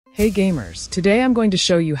Hey gamers, today I'm going to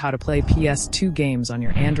show you how to play PS2 games on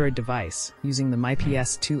your Android device using the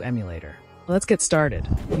MyPS2 Emulator. Let's get started.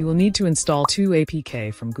 You will need to install two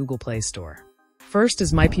APK from Google Play Store. First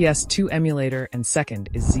is MyPS2 Emulator and second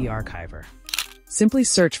is Z-Archiver. Simply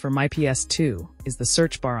search for MyPS2 is the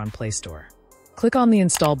search bar on Play Store. Click on the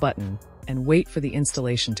install button and wait for the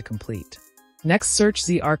installation to complete. Next, search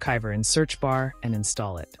Z-Archiver in search bar and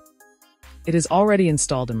install it. It is already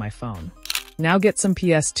installed in my phone. Now get some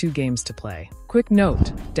PS2 games to play. Quick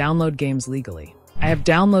note, download games legally. I have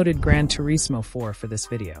downloaded Gran Turismo 4 for this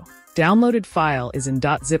video. Downloaded file is in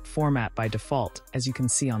 .zip format by default, as you can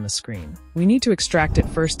see on the screen. We need to extract it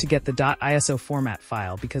first to get the .iso format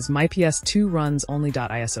file because MyPS2 runs only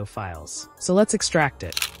 .iso files. So let's extract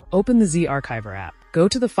it. Open the Z-Archiver app. Go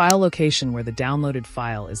to the file location where the downloaded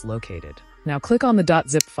file is located. Now click on the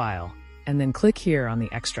 .zip file, and then click here on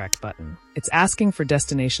the Extract button. It's asking for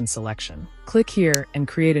destination selection. Click here and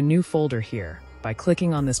create a new folder here by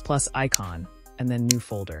clicking on this plus icon, and then New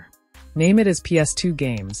Folder. Name it as PS2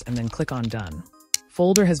 Games and then click on Done.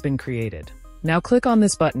 Folder has been created. Now click on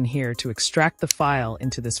this button here to extract the file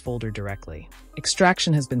into this folder directly.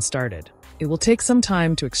 Extraction has been started. It will take some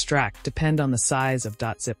time to extract, depend on the size of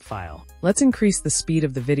 .zip file. Let's increase the speed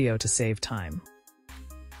of the video to save time.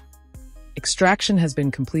 Extraction has been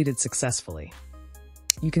completed successfully.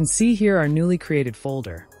 You can see here our newly created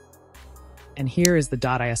folder, and here is the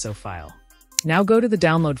 .iso file. Now go to the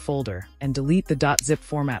download folder and delete the .zip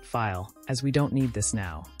format file, as we don't need this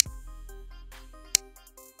now.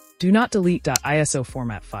 Do not delete .iso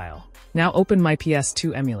format file. Now open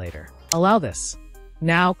MyPS2 Emulator. Allow this.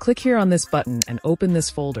 Now click here on this button and open this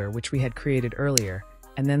folder which we had created earlier,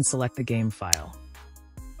 and then select the game file.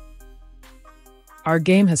 Our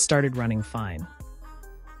game has started running fine.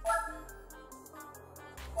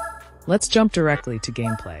 Let's jump directly to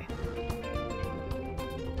gameplay.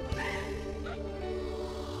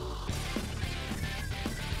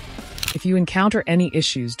 If you encounter any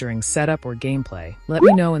issues during setup or gameplay, let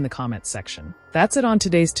me know in the comments section. That's it on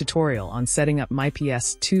today's tutorial on setting up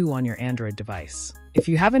MyPS2 on your Android device. If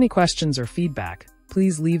you have any questions or feedback,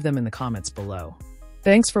 please leave them in the comments below.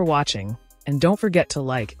 Thanks for watching. And don't forget to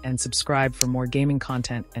like and subscribe for more gaming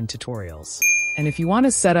content and tutorials. And if you want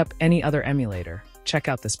to set up any other emulator, check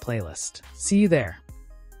out this playlist. See you there.